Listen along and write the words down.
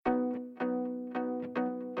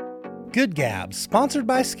Good Gab, sponsored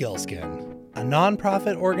by Skillskin, a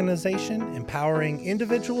nonprofit organization empowering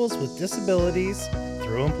individuals with disabilities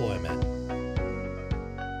through employment.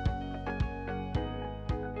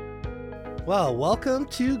 Well, welcome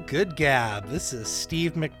to Good Gab. This is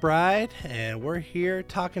Steve McBride, and we're here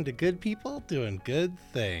talking to good people doing good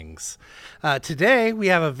things. Today, we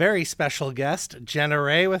have a very special guest, Jene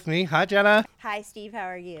Ray, with me. Hi, Jene. Hi, Steve. How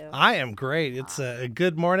are you? I am great. It's a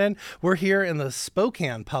good morning. We're here in the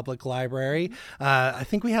Spokane Public Library. I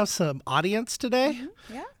think we have some audience today.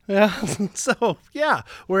 Yeah. Yeah. So, yeah,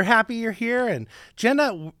 we're happy you're here. And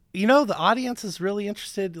Jene, you know, the audience is really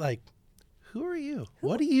interested, like, who are you?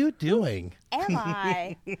 What are you doing? Who am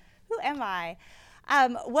I? Who am I?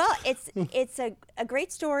 Well, it's a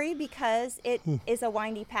great story because it is a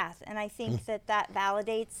windy path, and I think that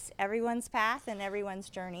validates everyone's path and everyone's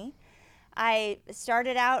journey. I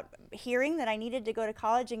started out hearing that I needed to go to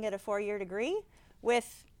college and get a 4-year degree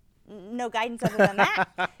with no guidance other than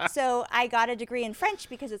that. So I got a degree in French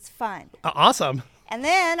because it's fun. Awesome. And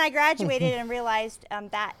then I graduated and realized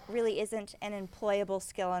that really isn't an employable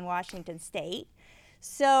skill in Washington State.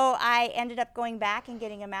 So I ended up going back and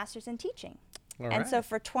getting a master's in teaching. And so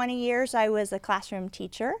for 20 years, I was a classroom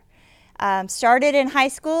teacher. Started in high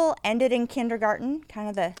school, ended in kindergarten, kind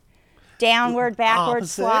of the downward, backward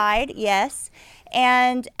slide. Yes.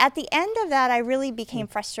 And at the end of that, I really became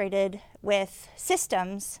frustrated with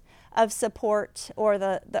systems of support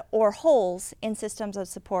or holes in systems of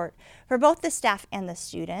support for both the staff and the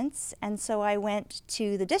students. And so I went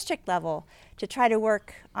to the district level to try to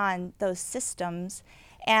work on those systems.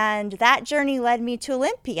 And that journey led me to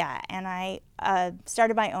Olympia. And I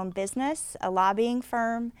started my own business, a lobbying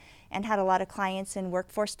firm, and had a lot of clients in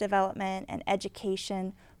workforce development and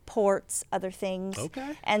education, ports, other things.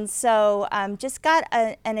 Okay. And so just got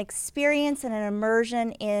an experience and an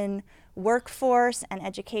immersion in workforce and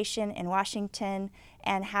education in Washington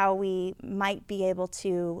and how we might be able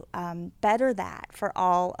to better that for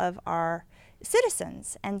all of our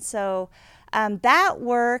citizens. And so that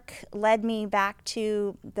work led me back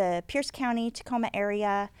to the Pierce County, Tacoma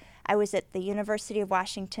area. I was at the University of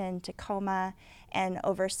Washington, Tacoma, and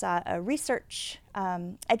oversaw a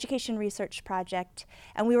education research project.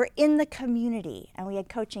 And we were in the community, and we had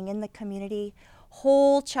coaching in the community,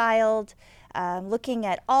 whole child, looking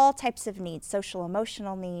at all types of needs, social,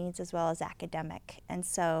 emotional needs, as well as academic. And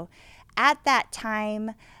so at that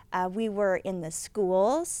time, we were in the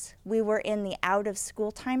schools. We were in the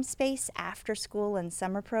out-of-school time space, after school and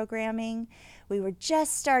summer programming. We were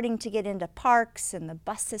just starting to get into parks and the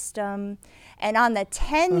bus system. And on the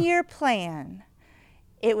 10-year plan,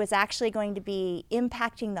 it was actually going to be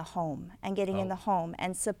impacting the home and getting in the home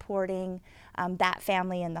and supporting that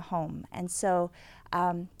family in the home. And so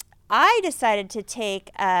I decided to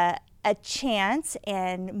take a chance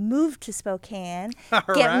and move to Spokane,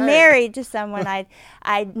 get married to someone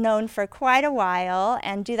I'd known for quite a while,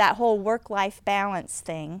 and do that whole work-life balance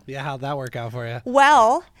thing. Yeah, how'd that work out for you?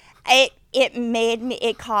 Well,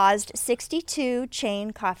 it caused 62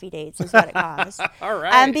 chain coffee dates is what it caused. All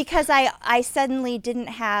right. Because I suddenly didn't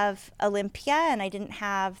have Olympia and I didn't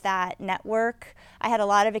have that network. I had a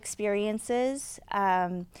lot of experiences,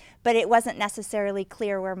 but it wasn't necessarily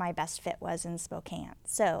clear where my best fit was in Spokane.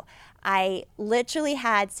 So I literally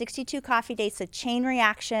had 62 coffee dates, a chain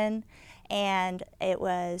reaction, and it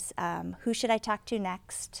was who should I talk to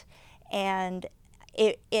next? And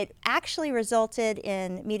it actually resulted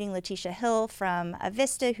in meeting Letitia Hill from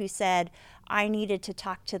Avista, who said I needed to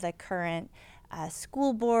talk to the current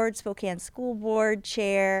school board, Spokane School Board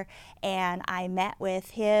chair, and I met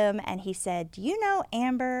with him, and he said, "Do you know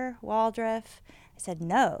Amber Waldrop?" I said,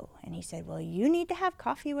 "No." And he said, "Well, you need to have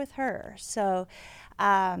coffee with her." So,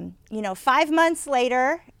 5 months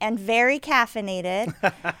later, and very caffeinated,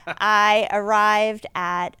 I arrived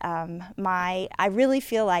at I really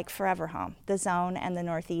feel like forever home, the Zone and the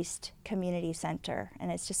Northeast Community Center,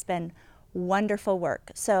 and it's just been wonderful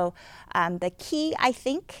work. So the key, I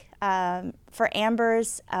think, for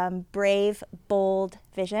Amber's brave, bold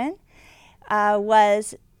vision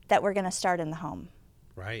was that we're going to start in the home.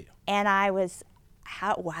 Right. And I was,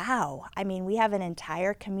 wow. I mean, we have an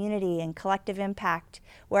entire community and collective impact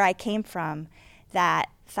where I came from that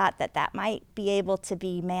thought that might be able to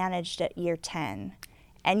be managed at year 10.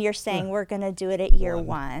 And you're saying we're going to do it at year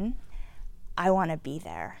 1. I want to be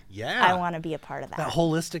there. Yeah. I want to be a part of that. That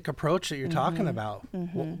holistic approach that you're talking about.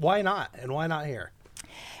 Why not? And why not here?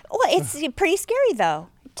 Well, it's pretty scary, though,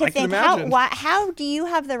 to think how do you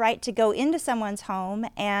have the right to go into someone's home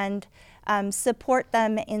and support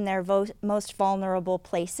them in their most vulnerable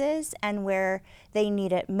places and where they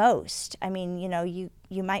need it most. I mean,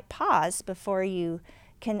 you might pause before you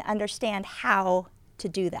can understand how to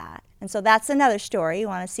do that. And so that's another story. You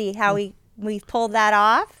want to see how we've pulled that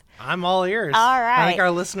off? I'm all ears. All right. I think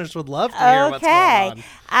our listeners would love to hear what's going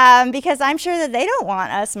on. Because I'm sure that they don't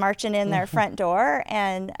want us marching in their front door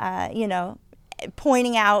and,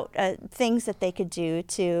 pointing out things that they could do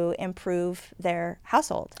to improve their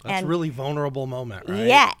household. That's a really vulnerable moment, right?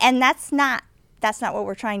 Yeah, and that's not what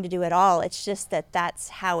we're trying to do at all. It's just that that's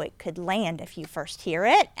how it could land if you first hear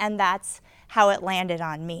it, and that's how it landed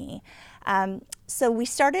on me. So we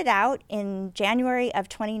started out in January of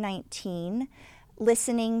 2019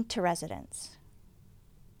 listening to residents.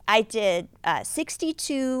 I did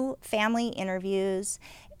 62 family interviews,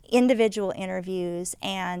 individual interviews,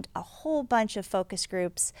 and a whole bunch of focus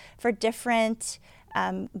groups for different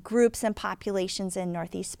groups and populations in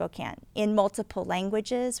Northeast Spokane in multiple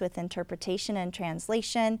languages with interpretation and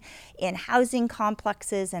translation, in housing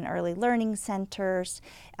complexes and early learning centers,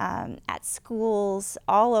 at schools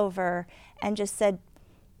all over, and just said,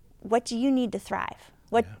 what do you need to thrive?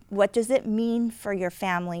 What does it mean for your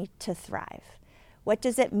family to thrive? What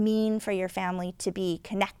does it mean for your family to be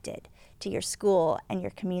connected to your school and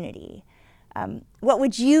your community? What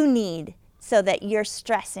would you need so that your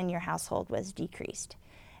stress in your household was decreased?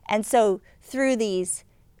 And so through these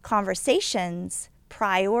conversations,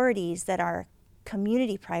 priorities that are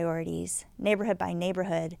community priorities, neighborhood by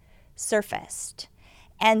neighborhood, surfaced.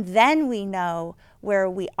 And then we know where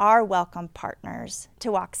we are welcome partners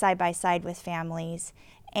to walk side by side with families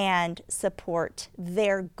and support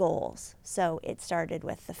their goals. So it started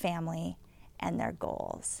with the family and their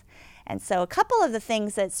goals. And so a couple of the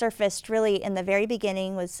things that surfaced really in the very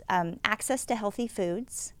beginning was access to healthy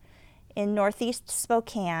foods. In Northeast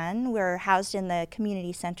Spokane, we're housed in the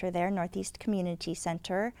community center there, Northeast Community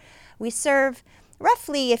Center. We serve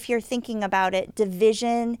roughly, if you're thinking about it,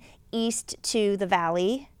 Division east to the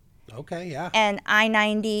Valley. Okay, yeah. And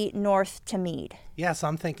I-90 north to Meade. Yeah, so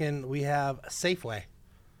I'm thinking we have a Safeway.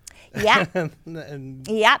 Yeah.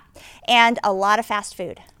 Yep. And a lot of fast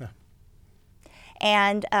food. Yeah.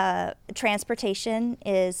 And transportation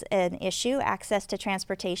is an issue, access to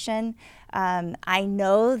transportation. I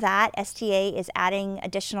know that STA is adding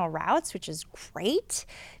additional routes, which is great,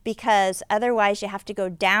 because otherwise you have to go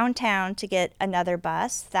downtown to get another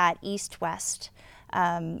bus. That east-west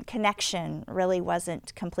connection really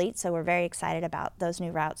wasn't complete, so we're very excited about those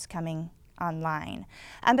new routes coming online.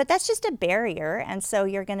 But that's just a barrier, and so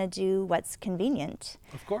you're going to do what's convenient.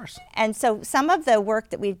 Of course. And so some of the work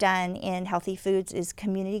that we've done in Healthy Foods is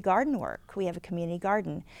community garden work. We have a community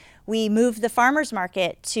garden. We moved the farmers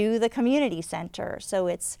market to the community center, so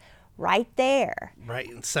it's right there.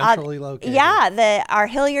 Right, centrally located. Yeah, our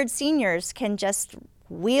Hilliard seniors can just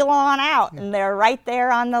wheel on out, and they're right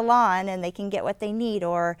there on the lawn, and they can get what they need.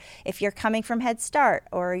 Or if you're coming from Head Start,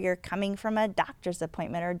 or you're coming from a doctor's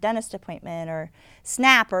appointment or dentist appointment or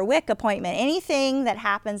SNAP or WIC appointment, anything that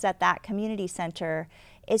happens at that community center,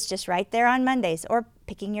 it's just right there on Mondays. Or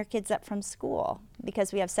picking your kids up from school,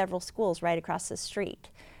 because we have several schools right across the street.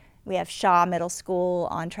 We have Shaw Middle School,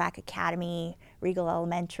 On Track Academy, Regal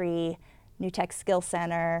Elementary, New Tech Skill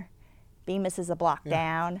Center, Bemis is a block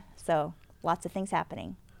down, so lots of things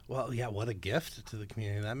happening. Well, yeah, what a gift to the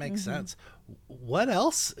community. That makes sense. What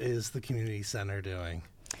else is the community center doing?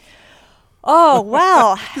 Oh,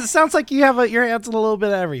 well. It sounds like you have your hands in a little bit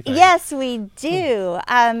of everything. Yes, we do.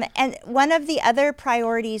 And one of the other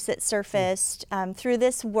priorities that surfaced through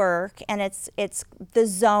this work, and it's the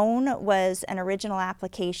zone was an original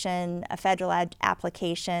application, a federal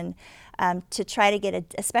application, to try to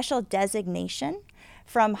get a special designation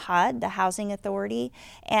from HUD, the Housing Authority,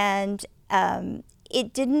 and we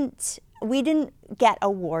didn't get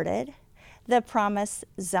awarded the Promise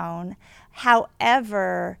Zone.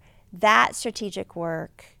 However, that strategic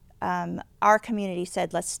work, our community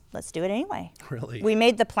said, let's do it anyway. Really? We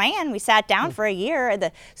made the plan. We sat down for a year.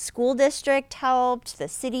 The school district helped. The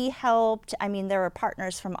city helped. I mean, there were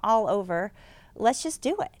partners from all over. Let's just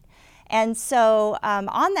do it. And so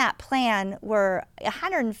on that plan were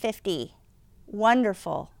 150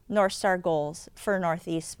 wonderful North Star goals for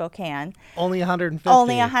Northeast Spokane. Only 150?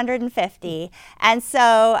 Only 150. And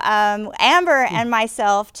so Amber and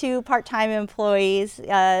myself, two part-time employees,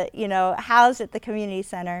 housed at the community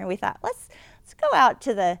center, we thought, let's go out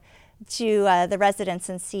to the residents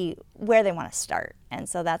and see where they want to start. And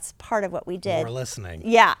so that's part of what we did. We're listening.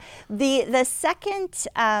 Yeah. The second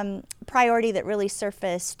priority that really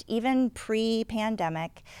surfaced, even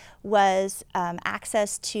pre-pandemic, was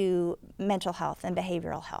access to mental health and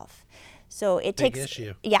behavioral health. So it Big takes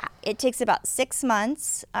issue. Yeah, it takes about 6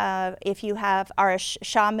 months if you are a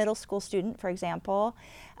Shaw Middle School student, for example,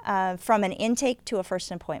 from an intake to a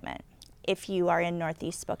first appointment. if you are in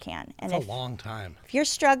Northeast Spokane. And It's a long time. if you're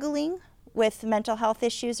struggling with mental health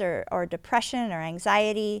issues or depression or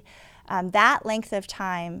anxiety, that length of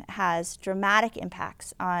time has dramatic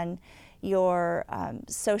impacts on your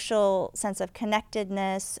social sense of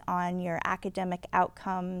connectedness, on your academic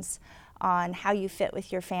outcomes, on how you fit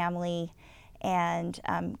with your family, and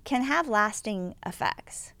can have lasting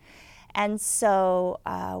effects. And so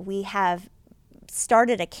we have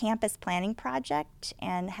started a campus planning project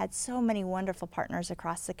and had so many wonderful partners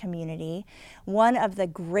across the community. One of the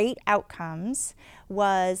great outcomes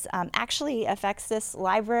was actually affects this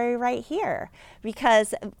library right here,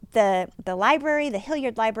 because the library, the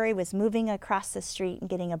Hilliard Library, was moving across the street and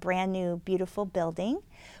getting a brand new beautiful building,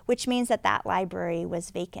 which means that that library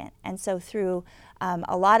was vacant. And so through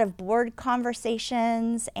a lot of board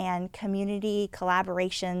conversations and community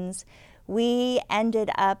collaborations, we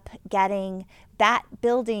ended up getting that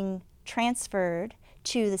building transferred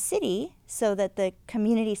to the city so that the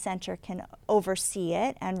community center can oversee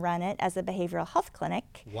it and run it as a behavioral health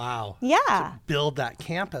clinic. Wow. Yeah. To build that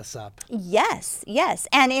campus up. Yes, yes.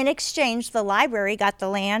 And in exchange, the library got the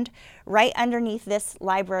land right underneath this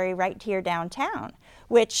library right here downtown,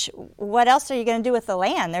 which, what else are you going to do with the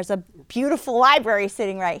land? There's a beautiful library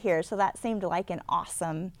sitting right here. So that seemed like an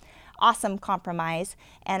awesome compromise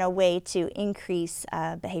and a way to increase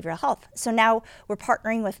behavioral health. So now we're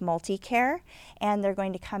partnering with MultiCare, and they're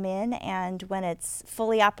going to come in, and when it's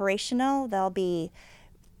fully operational, there'll be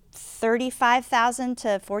 35,000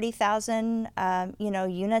 to 40,000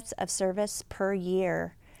 units of service per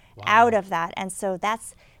year. Wow. Out of that. And so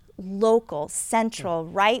that's local, central,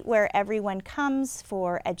 right where everyone comes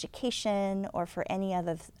for education or for any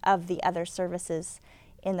of the other services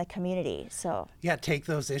in the community. So yeah, take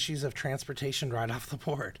those issues of transportation right off the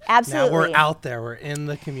board. Absolutely. Now we're out there, we're in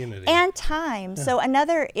the community. And time. So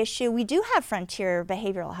another issue, we do have Frontier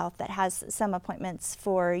Behavioral Health that has some appointments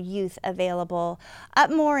for youth available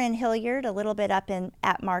up more in Hilliard, a little bit up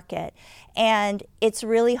at Market. And it's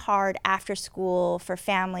really hard after school for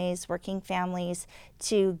families, working families,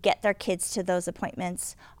 to get their kids to those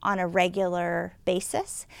appointments on a regular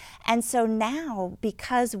basis. And so now,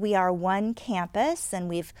 because we are one campus and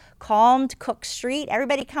we've calmed Cook Street,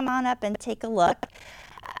 everybody come on up and take a look.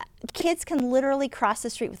 Kids can literally cross the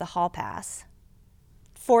street with a hall pass.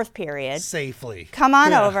 Fourth period. Safely. Come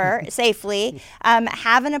on over safely,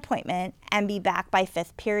 have an appointment, and be back by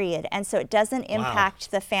fifth period. And so it doesn't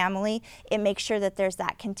impact the family. It makes sure that there's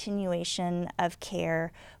that continuation of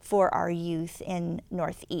care for our youth in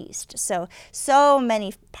Northeast. So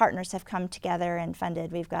many partners have come together and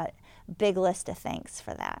funded. We've got a big list of thanks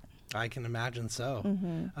for that. I can imagine so.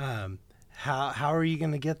 Mm-hmm. How are you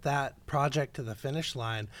going to get that project to the finish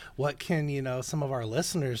line? What can, some of our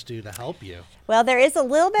listeners do to help you? Well, there is a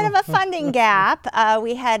little bit of a funding gap.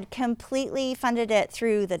 We had completely funded it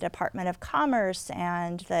through the Department of Commerce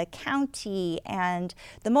and the county and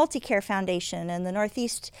the MultiCare Foundation and the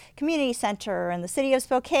Northeast Community Center and the City of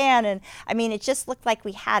Spokane. And I mean, it just looked like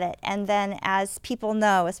we had it. And then, as people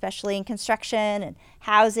know, especially in construction and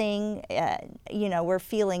housing, we're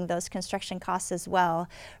feeling those construction costs as well.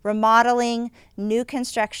 Remodeling, new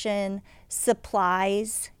construction,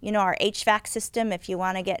 supplies, our HVAC system, if you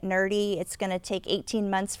want to get nerdy, it's going to take 18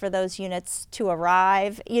 months for those units to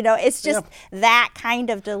arrive. It's just that kind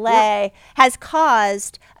of delay has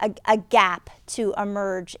caused a gap to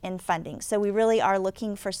emerge in funding. So we really are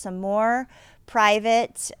looking for some more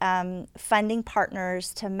private funding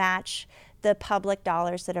partners to match the public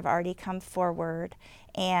dollars that have already come forward.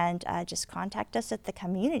 And just contact us at the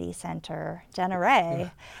community center, Jene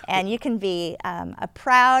Ray, and you can be a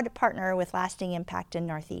proud partner with lasting impact in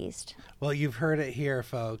Northeast. Well, you've heard it here,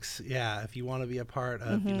 folks. Yeah, if you want to be a part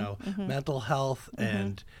of, mental health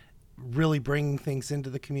and really bringing things into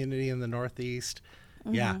the community in the Northeast,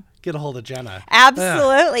 get a hold of Jene.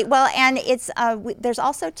 Absolutely. Well, and it's there's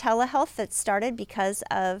also telehealth that started because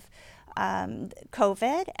of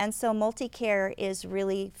COVID, and so MultiCare is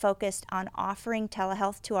really focused on offering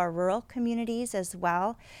telehealth to our rural communities as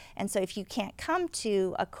well. And so if you can't come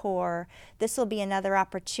to a core, this will be another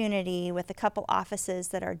opportunity with a couple offices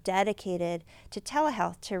that are dedicated to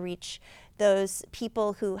telehealth to reach those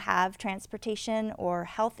people who have transportation or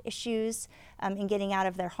health issues in getting out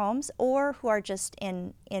of their homes, or who are just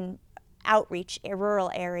in outreach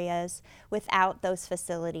rural areas without those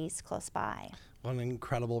facilities close by. What an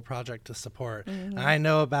incredible project to support. I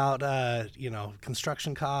know about,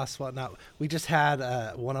 construction costs, whatnot. We just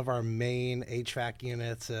had one of our main HVAC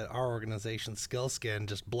units at our organization, Skillskin,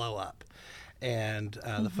 just blow up. And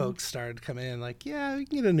the folks started coming in like, we can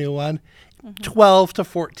get a new one. 12 to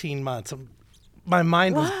 14 months. my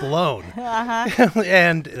mind was blown.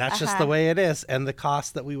 And that's just the way it is. And the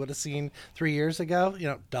cost that we would have seen 3 years ago,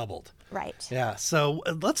 doubled. Right. Yeah. So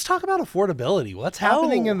let's talk about affordability. What's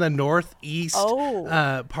happening in the northeast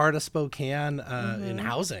part of Spokane in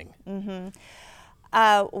housing?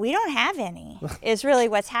 We don't have any, is really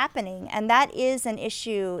what's happening. And that is an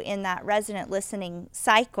issue in that resident listening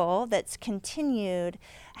cycle that's continued.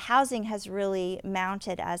 Housing has really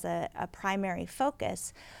mounted as a primary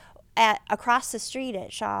focus. Across the street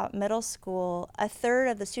at Shaw Middle School, a third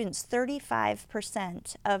of the students,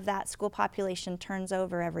 35% of that school population turns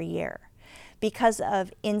over every year because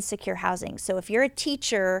of insecure housing. So if you're a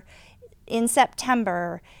teacher in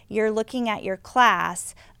September, you're looking at your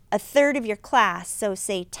class, a third of your class, so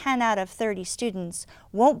say 10 out of 30 students,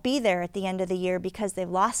 won't be there at the end of the year because they've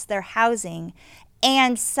lost their housing.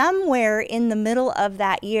 And somewhere in the middle of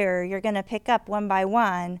that year, you're going to pick up one by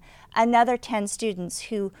one another 10 students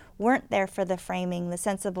who weren't there for the framing, the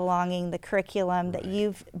sense of belonging, the curriculum that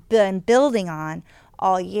you've been building on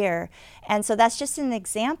all year. And so that's just an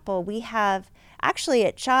example. We have, actually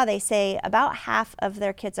at Shaw, they say about half of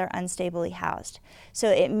their kids are unstably housed. So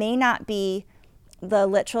it may not be the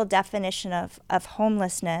literal definition of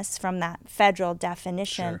homelessness from that federal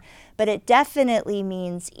definition, but it definitely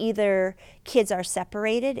means either kids are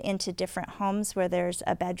separated into different homes where there's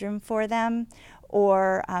a bedroom for them,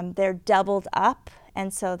 or they're doubled up,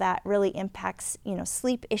 and so that really impacts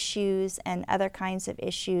sleep issues and other kinds of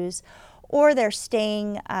issues, or they're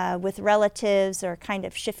staying with relatives or kind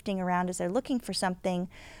of shifting around as they're looking for something,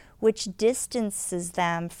 which distances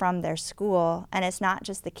them from their school. And it's not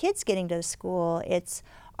just the kids getting to the school, it's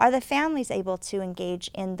are the families able to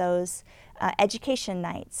engage in those education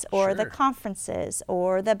nights or the conferences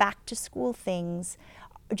or the back to school things?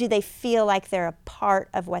 Do they feel like they're a part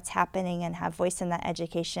of what's happening and have voice in that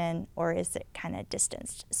education, or is it kind of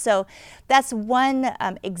distanced? So that's one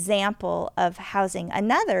example of housing.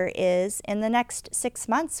 Another is in the next 6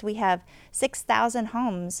 months, we have 6,000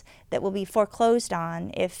 homes that will be foreclosed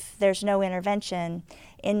on if there's no intervention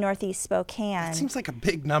in Northeast Spokane. That seems like a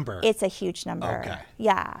big number. It's a huge number. Okay.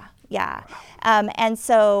 Yeah. And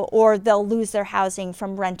so, or they'll lose their housing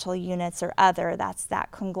from rental units or other. That's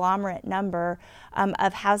that conglomerate number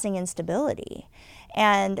of housing instability.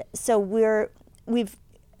 And so we've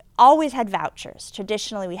always had vouchers.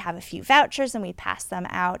 Traditionally, we have a few vouchers and we pass them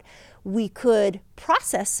out. We could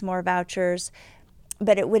process more vouchers,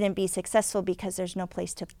 but it wouldn't be successful because there's no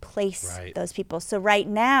place to place those people. So right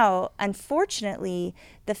now, unfortunately,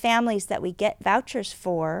 the families that we get vouchers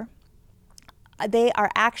for, they are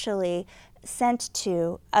actually sent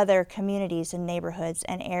to other communities and neighborhoods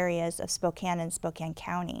and areas of Spokane and Spokane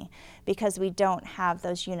County because we don't have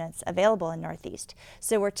those units available in Northeast.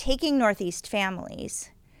 So we're taking Northeast families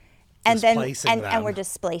and we're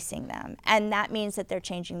displacing them. And that means that they're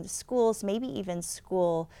changing the schools, maybe even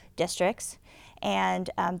school districts. And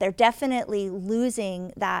they're definitely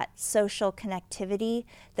losing that social connectivity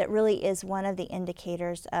that really is one of the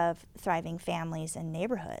indicators of thriving families and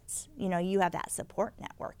neighborhoods. You have that support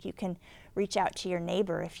network. You can reach out to your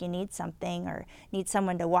neighbor if you need something or need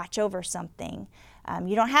someone to watch over something.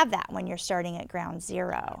 You don't have that when you're starting at ground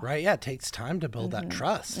zero. Right, yeah, it takes time to build that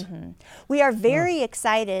trust. We are very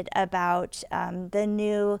excited about the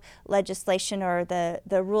new legislation or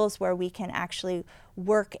the rules where we can actually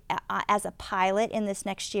work as a pilot in this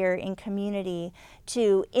next year in community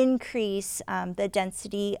to increase the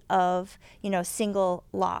density of single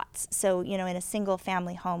lots. So in a single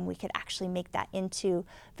family home, we could actually make that into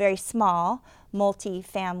very small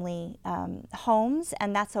multi-family homes,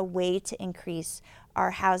 and that's a way to increase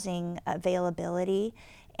our housing availability.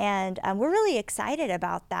 And we're really excited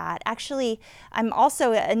about that. Actually, I'm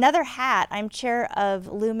also another hat. I'm chair of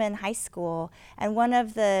Lumen High School, and one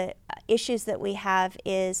of the issues that we have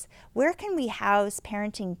is where can we house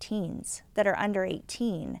parenting teens that are under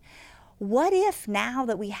 18? What if now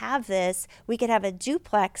that we have this, we could have a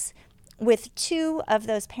duplex with 2 of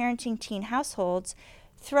those parenting teen households,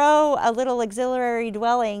 throw a little auxiliary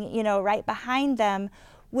dwelling, right behind them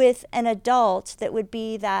with an adult that would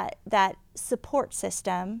be that support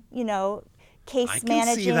system, case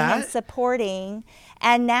managing and supporting.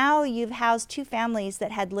 And now you've housed 2 families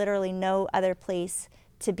that had literally no other place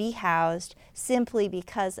to be housed simply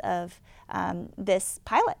because of this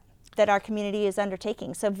pilot that our community is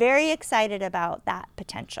undertaking. So very excited about that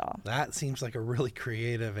potential. That seems like a really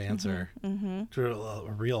creative answer to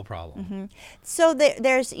a real problem. So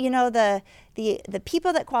there's, the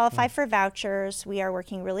people that qualify for vouchers, we are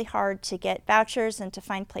working really hard to get vouchers and to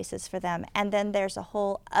find places for them. And then there's a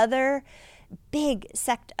whole other big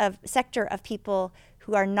sector of people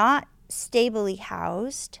who are not stably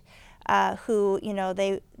housed. who,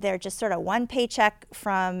 they're just sort of one paycheck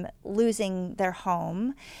from losing their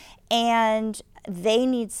home, and they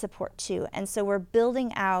need support too. And so we're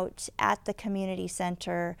building out at the community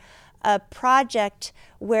center a project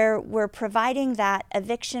where we're providing that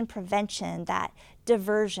eviction prevention, that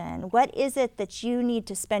diversion. What is it that you need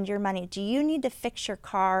to spend your money? Do you need to fix your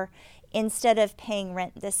car instead of paying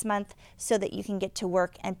rent this month so that you can get to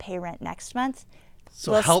work and pay rent next month?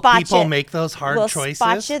 So help people make those hard choices.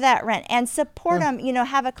 We'll spot you that rent and support them,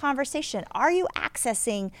 have a conversation. Are you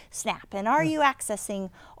accessing SNAP? And are you accessing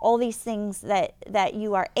all these things that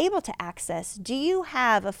you are able to access? Do you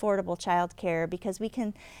have affordable childcare? Because we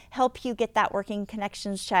can help you get that Working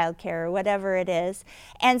Connections childcare or whatever it is.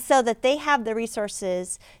 And so that they have the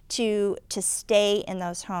resources to stay in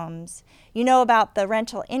those homes. You know about the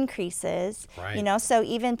rental increases, right. So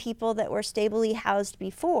even people that were stably housed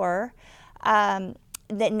before,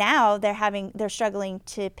 that now they're struggling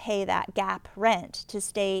to pay that gap rent to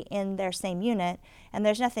stay in their same unit, and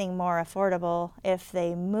there's nothing more affordable if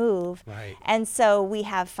they move. Right. And so we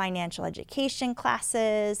have financial education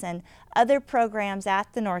classes and other programs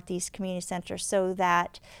at the Northeast Community Center so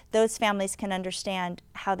that those families can understand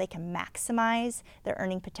how they can maximize their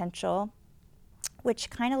earning potential, which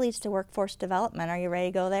kind of leads to workforce development. Are you ready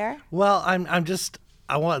to go there? Well,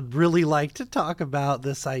 I would really like to talk about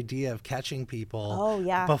this idea of catching people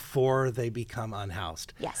before they become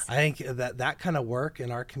unhoused. Yes. I think that kind of work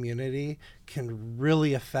in our community can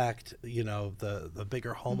really affect, the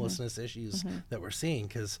bigger homelessness issues that we're seeing.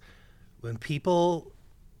 Because when people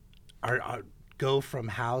go from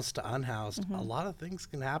housed to unhoused, a lot of things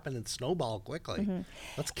can happen and snowball quickly.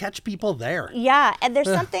 Let's catch people there. Yeah, and there's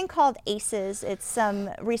something called ACEs. It's some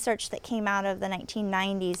research that came out of the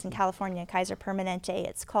 1990s in California, Kaiser Permanente.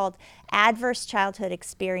 It's called Adverse Childhood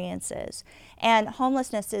Experiences. And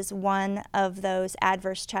homelessness is one of those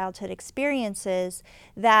adverse childhood experiences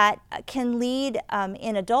that can lead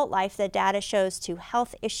in adult life, the data shows, to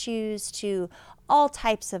health issues, to all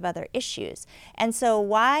types of other issues. And so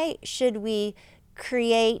why should we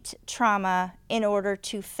create trauma in order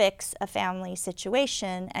to fix a family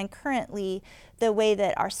situation? And currently, the way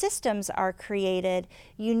that our systems are created,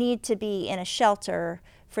 you need to be in a shelter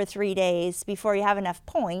for 3 days before you have enough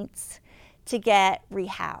points to get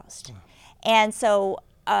rehoused. And so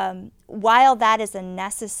while that is a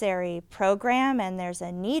necessary program and there's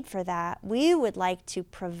a need for that, we would like to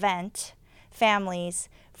prevent families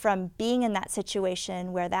from being in that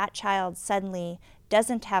situation where that child suddenly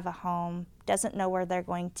doesn't have a home, doesn't know where they're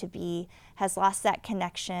going to be, has lost that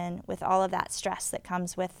connection with all of that stress that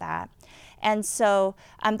comes with that. And so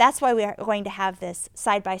that's why we are going to have this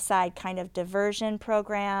side-by-side kind of diversion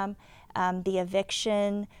program, the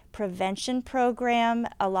eviction prevention program.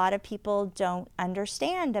 A lot of people don't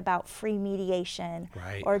understand about free mediation,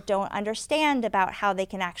 right, or don't understand about how they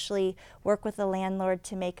can actually work with the landlord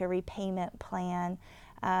to make a repayment plan.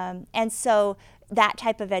 And so that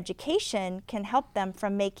type of education can help them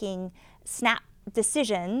from making snap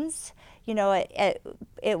decisions.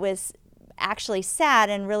 It was actually sad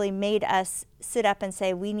and really made us sit up and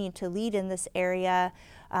say, we need to lead in this area.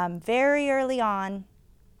 Very early on,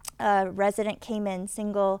 a resident came in,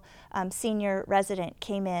 single senior resident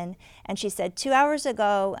came in, and she said, 2 hours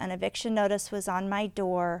ago, an eviction notice was on my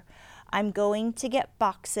door. I'm going to get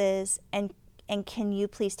boxes, and can you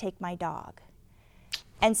please take my dog?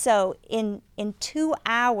 And so in 2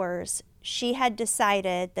 hours, she had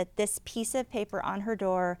decided that this piece of paper on her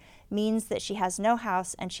door means that she has no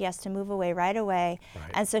house and she has to move away right away.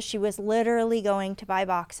 Right. And so she was literally going to buy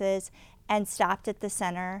boxes and stopped at the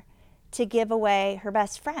center to give away her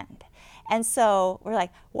best friend. And so we're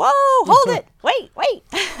like, whoa, hold it, wait.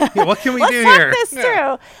 Yeah, what can we do here? Let's talk this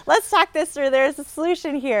through. Let's talk this through. There's a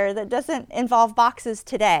solution here that doesn't involve boxes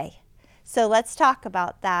today. So let's talk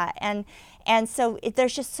about that. And so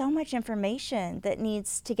there's just so much information that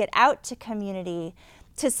needs to get out to community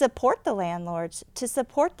to support the landlords, to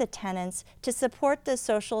support the tenants, to support the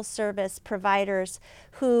social service providers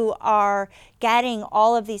who are getting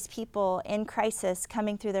all of these people in crisis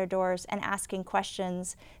coming through their doors and asking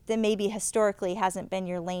questions that maybe historically hasn't been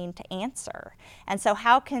your lane to answer. And so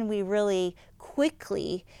how can we really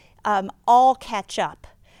quickly all catch up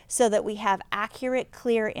so that we have accurate,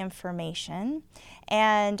 clear information?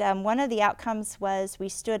 And one of the outcomes was we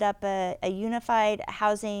stood up a unified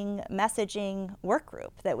housing messaging work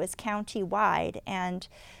group that was county-wide. And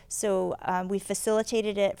so we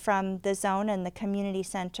facilitated it from the zone and the community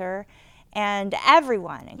center. And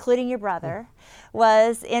everyone, including your brother,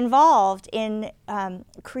 was involved in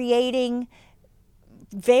creating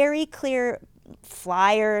very clear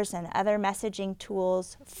flyers and other messaging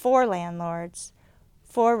tools for landlords,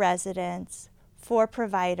 for residents, for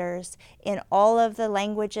providers in all of the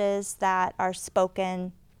languages that are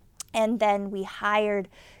spoken. And then we hired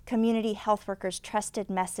community health workers, trusted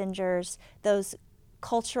messengers, those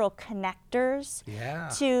cultural connectors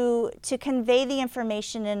to convey the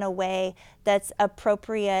information in a way that's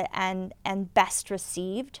appropriate and best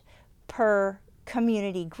received per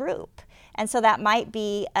community group. And so that might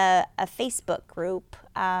be a Facebook group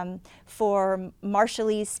for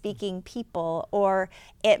Marshallese speaking people, or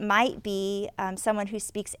it might be someone who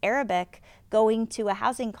speaks Arabic going to a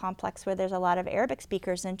housing complex where there's a lot of Arabic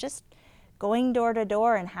speakers and just going door to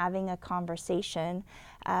door and having a conversation,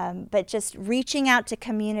 but just reaching out to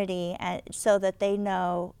community so that they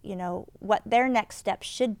know, what their next step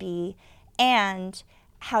should be and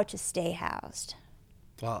how to stay housed.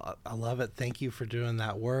 Well, I love it. Thank you for doing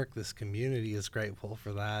that work. This community is grateful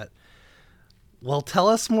for that. Well, tell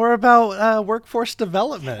us more about workforce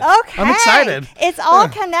development. Okay. I'm excited. It's all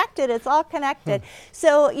connected. It's all connected.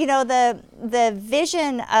 So, the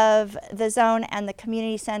vision of the zone and the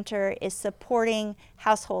community center is supporting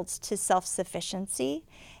households to self-sufficiency.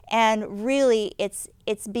 And really, it's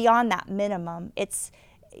beyond that minimum. It's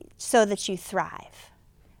so that you thrive.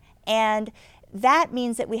 And that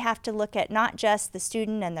means that we have to look at not just the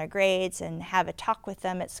student and their grades and have a talk with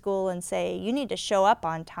them at school and say, you need to show up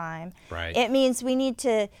on time. Right. It means we need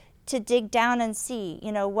to dig down and see,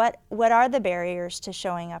 what are the barriers to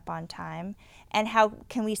showing up on time and how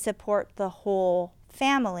can we support the whole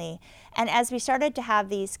family. And as we started to have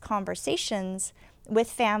these conversations with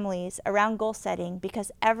families around goal setting, because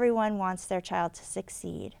everyone wants their child to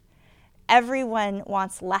succeed, everyone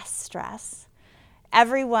wants less stress,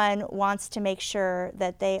 everyone wants to make sure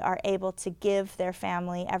that they are able to give their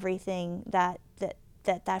family everything that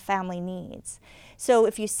family needs. So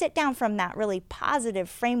if you sit down from that really positive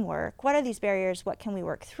framework, what are these barriers? What can we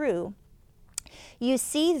work through? You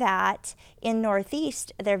see that in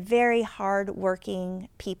Northeast, they're very hard-working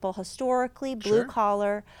people historically, blue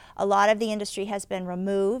collar. A lot of the industry has been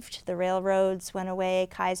removed. The railroads went away.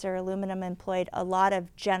 Kaiser Aluminum employed a lot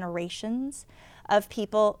of generations of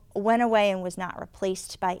people, went away and was not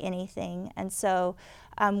replaced by anything. And so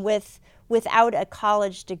without a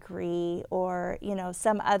college degree or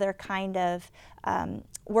some other kind of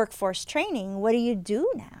workforce training, what do you do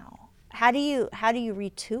now? How do you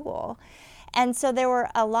retool? And so there were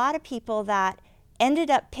a lot of people that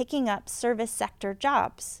ended up picking up service sector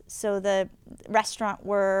jobs. So the restaurant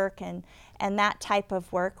work and that type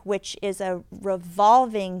of work, which is a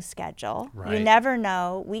revolving schedule. Right. You never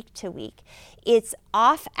know week to week. It's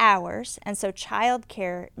off hours, and so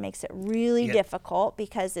childcare makes it really difficult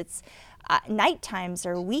because it's night times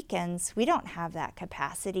or weekends. We don't have that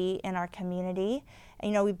capacity in our community.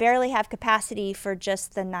 We barely have capacity for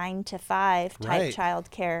just the 9 to 5 type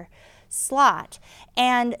childcare slot.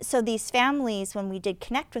 And so these families, when we did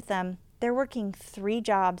connect with them, they're working 3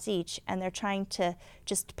 jobs each, and they're trying to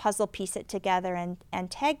just puzzle piece it together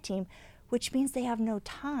and tag team, which means they have no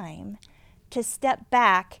time to step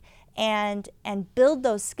back and build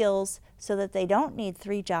those skills so that they don't need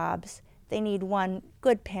 3 jobs. They need one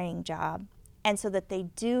good paying job, and so that they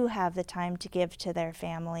do have the time to give to their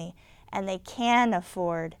family and they can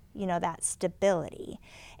afford, that stability.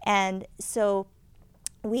 And so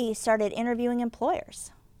we started interviewing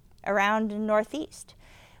employers around the Northeast.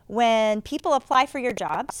 When people apply for your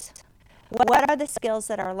jobs, what are the skills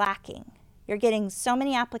that are lacking? You're getting so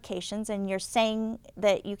many applications and you're saying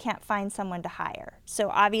that you can't find someone to hire. So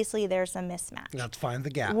obviously there's a mismatch. Let's find the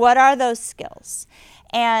gap. What are those skills?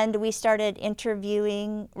 And we started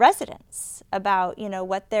interviewing residents about,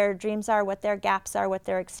 what their dreams are, what their gaps are, what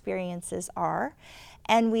their experiences are.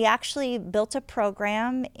 And we actually built a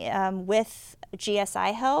program with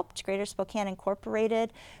GSI helped, Greater Spokane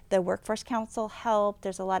Incorporated, the Workforce Council helped.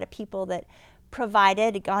 There's a lot of people that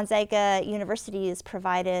provided, Gonzaga University has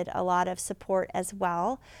provided a lot of support as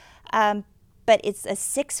well. But it's a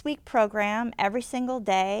 6-week program every single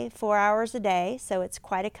day, 4 hours a day, so it's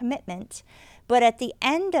quite a commitment. But at the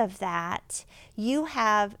end of that, you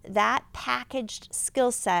have that packaged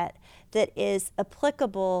skill set that is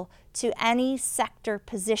applicable to any sector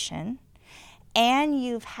position, and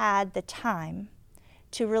you've had the time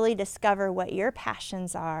to really discover what your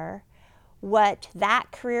passions are, what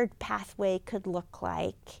that career pathway could look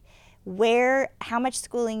like, how much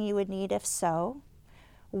schooling you would need if so,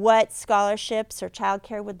 what scholarships or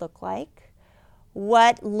childcare would look like,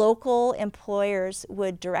 what local employers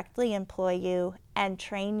would directly employ you and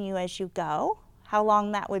train you as you go, how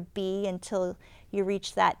long that would be until you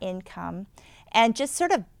reach that income, and just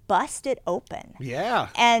sort of bust it open. Yeah.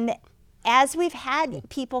 And as we've had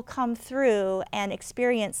people come through and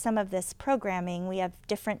experience some of this programming, we have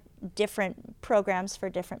different programs for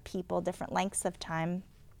different people, different lengths of time.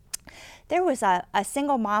 There was a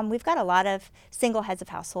single mom. We've got a lot of single heads of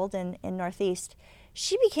household in Northeast.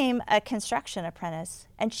 She became a construction apprentice,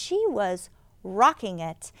 and she was rocking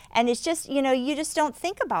it. And it's just, you just don't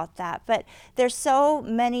think about that. But there's so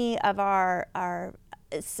many of our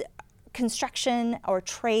construction or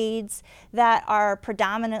trades that are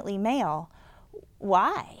predominantly male.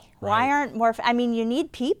 Why? Right. Why aren't more? You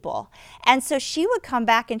need people. And so she would come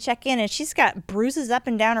back and check in, and she's got bruises up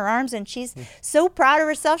and down her arms, and she's so proud of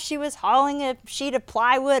herself. She was hauling a sheet of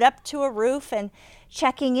plywood up to a roof and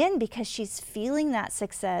checking in because she's feeling that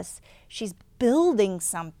success. She's building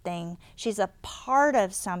something. She's a part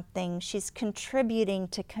of something. She's contributing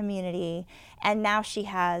to community. And now she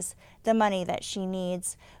has the money that she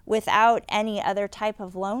needs without any other type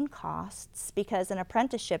of loan costs, because an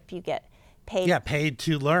apprenticeship you get paid. Yeah, paid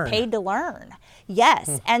to learn. Paid to learn.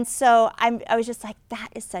 Yes. And so I was just like, that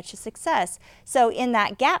is such a success. So in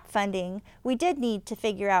that GAP funding, we did need to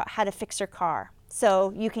figure out how to fix her car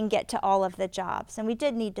so you can get to all of the jobs. And we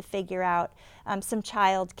did need to figure out some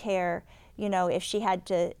child care, if she had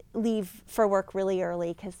to leave for work really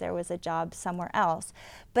early because there was a job somewhere else.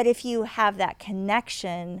 But if you have that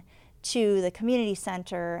connection to the community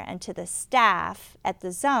center and to the staff at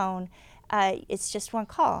the zone, it's just one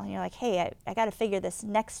call. And you're like, hey, I got to figure this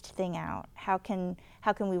next thing out. How can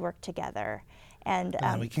we work together? And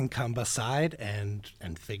we can come beside and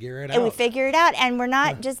figure it out. And we figure it out, and we're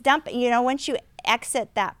not just dumping. Once you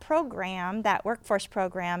exit that program, that workforce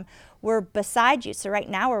program, we're beside you. So right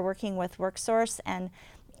now we're working with WorkSource and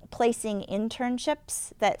placing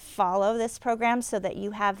internships that follow this program so that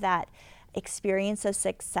you have that experience of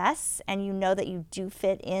success and that you do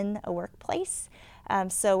fit in a workplace.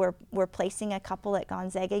 So we're placing a couple at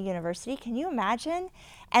Gonzaga University. Can you imagine?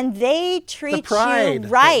 And they treat you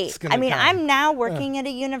right. I'm now working at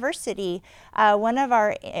a university. One of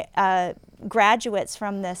our graduates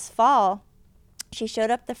from this fall, she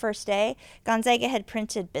showed up the first day. Gonzaga had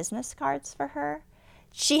printed business cards for her.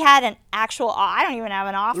 She had an actual, I don't even have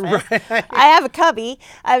an office. Right. I have a cubby.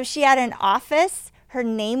 She had an office. Her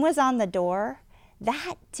name was on the door.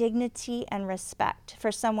 That dignity and respect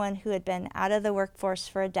for someone who had been out of the workforce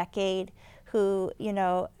for a decade, who,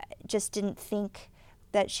 just didn't think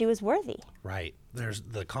that she was worthy. Right. There's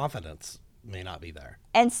the confidence may not be there.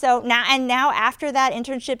 And so now after that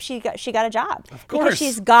internship, she got a job. Of course. Because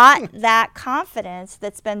she's got that confidence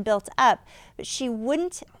that's been built up. But she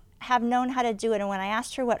wouldn't have known how to do it. And when I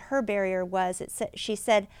asked her what her barrier was, she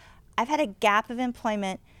said, I've had a gap of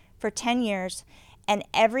employment for 10 years. And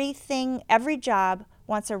every job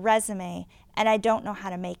wants a resume, and I don't know how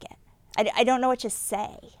to make it. I don't know what to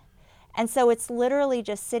say. And so it's literally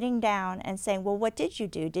just sitting down and saying, well, what did you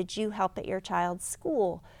do? Did you help at your child's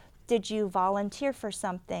school? Did you volunteer for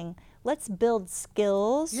something? Let's build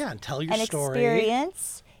skills and tell your and story.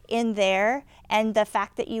 Experience in there. And the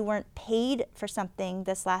fact that you weren't paid for something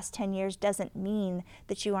this last 10 years doesn't mean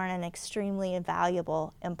that you aren't an extremely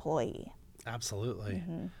valuable employee. Absolutely.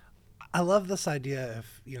 Mm-hmm. I love this idea of,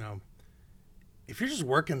 if you're just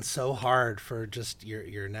working so hard for just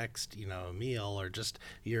your next, meal, or just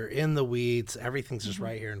you're in the weeds, everything's just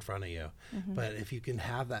right here in front of you. Mm-hmm. But if you can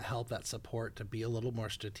have that help, that support to be a little more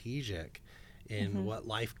strategic in what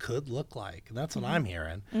life could look like, and that's what I'm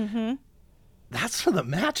hearing. Mm-hmm. That's where the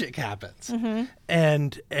magic happens. Mm-hmm.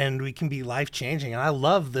 And we can be life changing. And I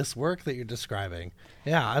love this work that you're describing.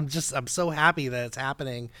 Yeah, I'm so happy that it's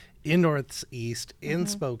happening in Northeast, in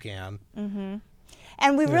Spokane. Mm-hmm.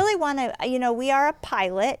 And we really want to, we are a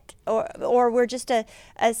pilot, or we're just a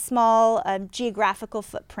small geographical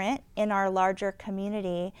footprint in our larger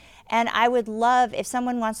community. And I would love if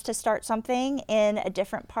someone wants to start something in a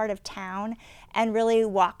different part of town and really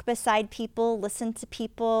walk beside people, listen to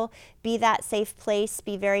people, be that safe place,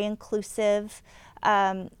 be very inclusive.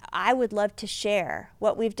 I would love to share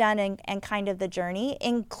what we've done and kind of the journey,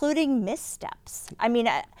 including missteps.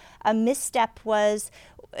 A misstep was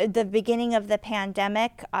the beginning of the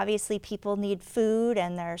pandemic. Obviously, people need food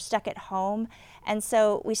and they're stuck at home. And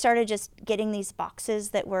so we started just getting these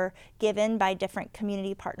boxes that were given by different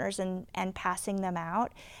community partners and passing them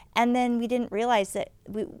out. And then we didn't realize that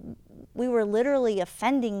we were literally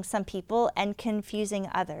offending some people and confusing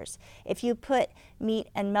others. If you put meat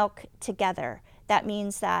and milk together, that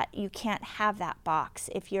means that you can't have that box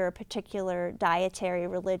if you're a particular dietary,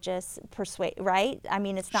 religious right? I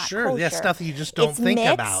mean, it's not Sure, kosher. yeah, stuff that you just don't think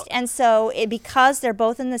mixed, about. And so because they're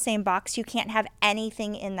both in the same box, you can't have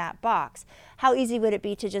anything in that box. How easy would it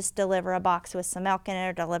be to just deliver a box with some milk in it,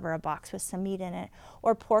 or deliver a box with some meat in it?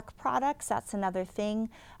 Or pork products, that's another thing.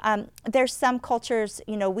 There's some cultures,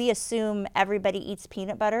 we assume everybody eats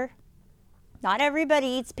peanut butter. Not everybody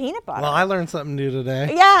eats peanut butter. Well, I learned something new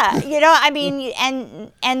today. Yeah, I mean,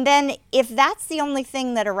 and then if that's the only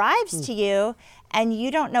thing that arrives to you, and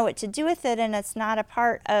you don't know what to do with it, and it's not a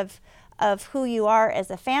part of who you are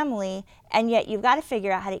as a family, and yet you've got to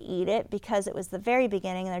figure out how to eat it because it was the very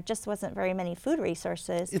beginning and there just wasn't very many food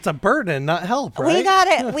resources. It's a burden, not help, right?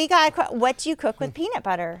 We got to, what do you cook with peanut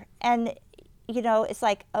butter? And, it's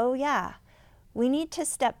like, oh yeah, we need to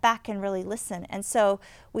step back and really listen. And so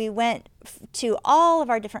we went to all of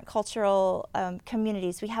our different cultural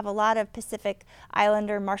communities. We have a lot of Pacific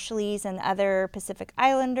Islander Marshallese and other Pacific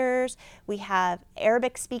Islanders. We have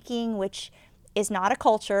Arabic speaking, which is not a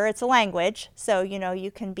culture, it's a language. So, you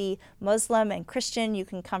can be Muslim and Christian, you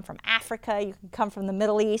can come from Africa, you can come from the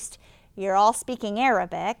Middle East. You're all speaking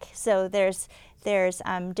Arabic. So there's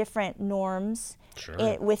different norms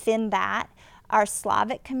within that. Our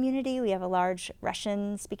Slavic community, we have a large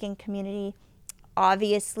Russian-speaking community.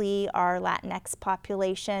 Obviously, our Latinx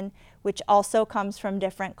population, which also comes from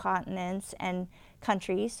different continents and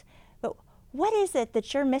countries. But what is it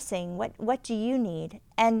that you're missing? What do you need?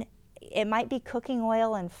 And it might be cooking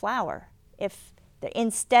oil and flour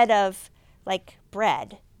instead of like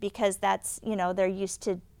bread, because that's, they're used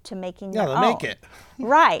to making their own. Yeah, they'll make it.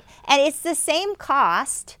 Right. And it's the same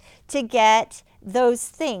cost to get those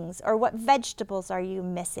things, or what vegetables are you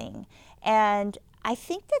missing? And I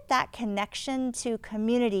think that connection to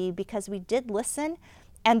community, because we did listen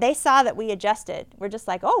and they saw that we adjusted. We're just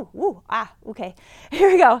like, okay,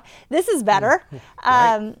 here we go. This is better.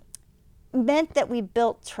 Right. Meant that we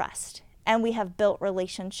built trust and we have built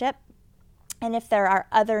relationship. And if there are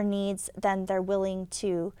other needs, then they're willing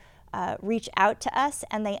to reach out to us,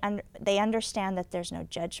 and they understand that there's no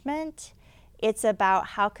judgment. It's about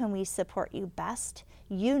how can we support you best.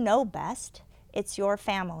 You know best. It's your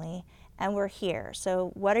family, and we're here.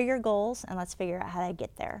 So what are your goals? And let's figure out how to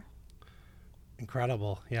get there.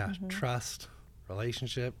 Incredible. Yeah. Trust,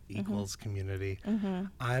 relationship equals community.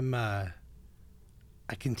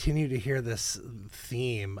 I continue to hear this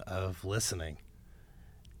theme of listening,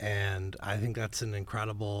 and I think that's an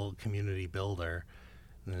incredible community builder.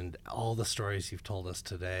 And all the stories you've told us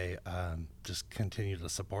today just continue to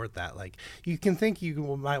support that. Like, you can think you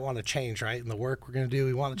might want to change, right? In the work we're going to do,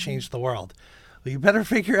 we want to change the world. Well, you better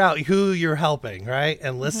figure out who you're helping, right?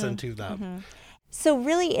 And listen to them. So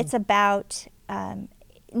really it's about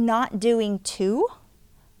not doing to,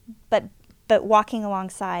 but walking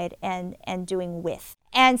alongside and doing with.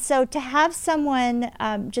 And so to have someone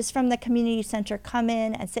just from the community center come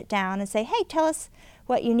in and sit down and say, hey, tell us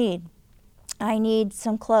what you need. I need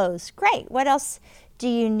some clothes. Great. What else do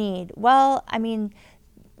you need? Well, I mean,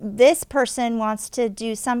 this person wants to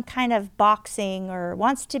do some kind of boxing or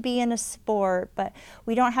wants to be in a sport, but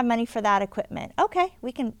we don't have money for that equipment. Okay,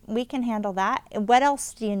 we can handle that. What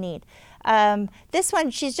else do you need? This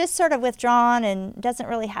one, she's just sort of withdrawn and doesn't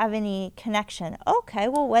really have any connection. Okay,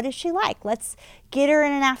 well, what is she like? Let's get her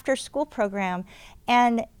in an after-school program.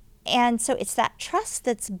 And so it's that trust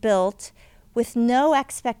that's built with no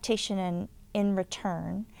expectation in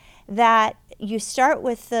return, that you start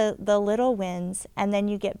with the little wins and then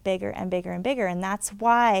you get bigger and bigger and bigger. And that's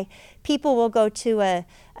why people will go to a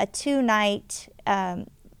 2-night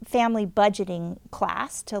family budgeting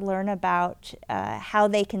class to learn about how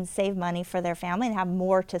they can save money for their family and have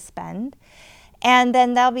more to spend. And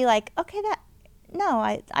then they'll be like, okay,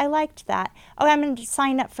 I liked that. Oh, I'm going to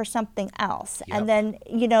sign up for something else. Yep. And then,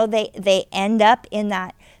 they end up in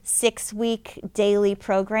that 6-week daily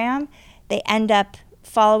program. They end up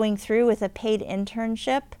following through with a paid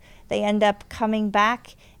internship. They end up coming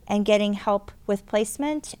back and getting help with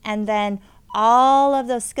placement. And then all of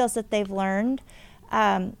those skills that they've learned,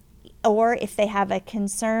 or if they have a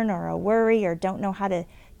concern or a worry or don't know how to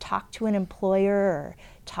talk to an employer or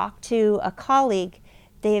talk to a colleague,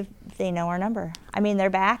 they know our number. I mean, they're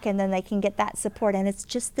back, and then they can get that support, and it's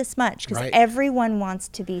just this much, because everyone wants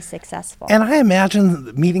to be successful. And I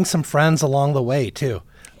imagine meeting some friends along the way, too.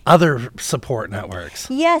 Other support networks.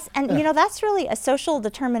 Yes, and that's really a social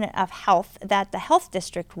determinant of health that the health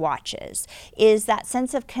district watches, is that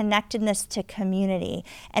sense of connectedness to community.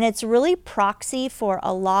 And it's really proxy for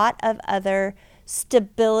a lot of other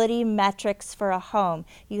stability metrics for a home.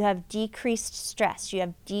 You have decreased stress. You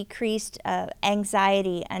have decreased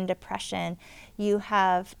anxiety and depression. You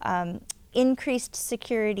have increased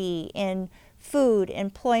security in food,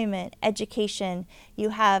 employment, education. You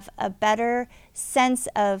have a better sense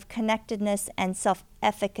of connectedness and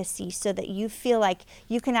self-efficacy so that you feel like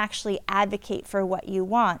you can actually advocate for what you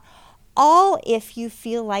want. All if you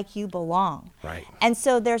feel like you belong. Right. And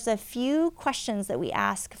so there's a few questions that we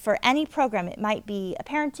ask for any program. It might be a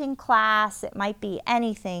parenting class, it might be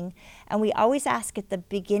anything. And we always ask at the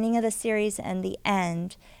beginning of the series and the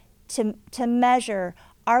end to measure,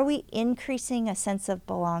 are we increasing a sense of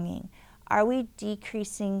belonging? Are we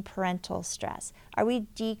decreasing parental stress? Are we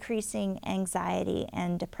decreasing anxiety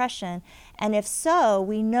and depression? And if so,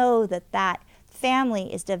 we know that that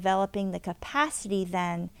family is developing the capacity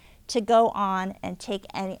then to go on and take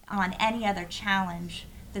on any other challenge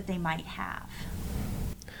that they might have.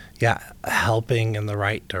 Yeah, helping in the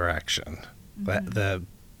right direction, the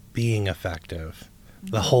being effective,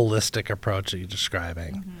 the holistic approach that you're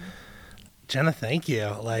describing. Jene, thank you.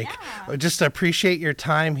 I just appreciate your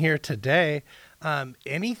time here today.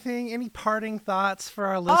 Any parting thoughts for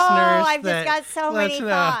our listeners? Oh, I've just got so many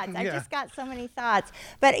thoughts. I've just got so many thoughts.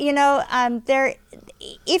 But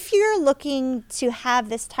if you're looking to have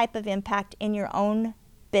this type of impact in your own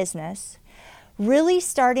business, really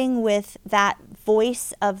starting with that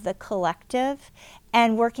voice of the collective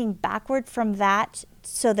and working backward from that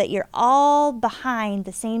so that you're all behind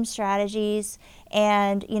the same strategies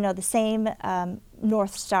and the same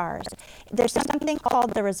North Stars. There's something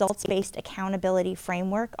called the Results-Based Accountability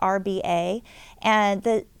Framework, RBA, and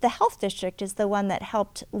the Health District is the one that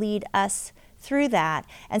helped lead us through that.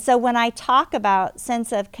 And so when I talk about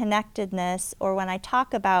sense of connectedness or when I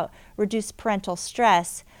talk about reduced parental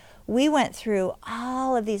stress, we went through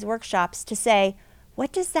all of these workshops to say,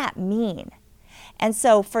 what does that mean? And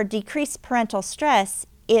so for decreased parental stress,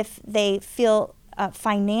 if they feel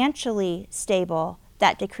financially stable,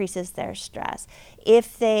 that decreases their stress.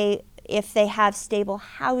 If they have stable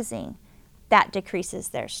housing, that decreases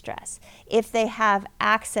their stress. If they have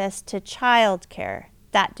access to childcare,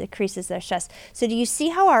 that decreases their stress. So do you see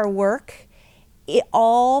how our work, it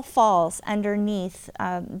all falls underneath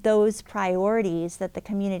those priorities that the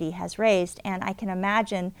community has raised, and I can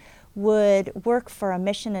imagine would work for a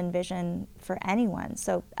mission and vision for anyone.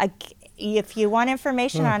 So if you want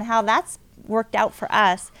information on how that's worked out for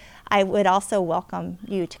us, I would also welcome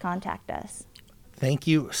you to contact us. Thank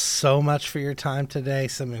you so much for your time today.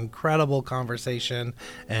 Some incredible conversation,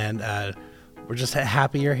 and we're just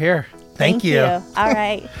happy you're here. Thank you. All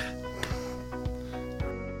right.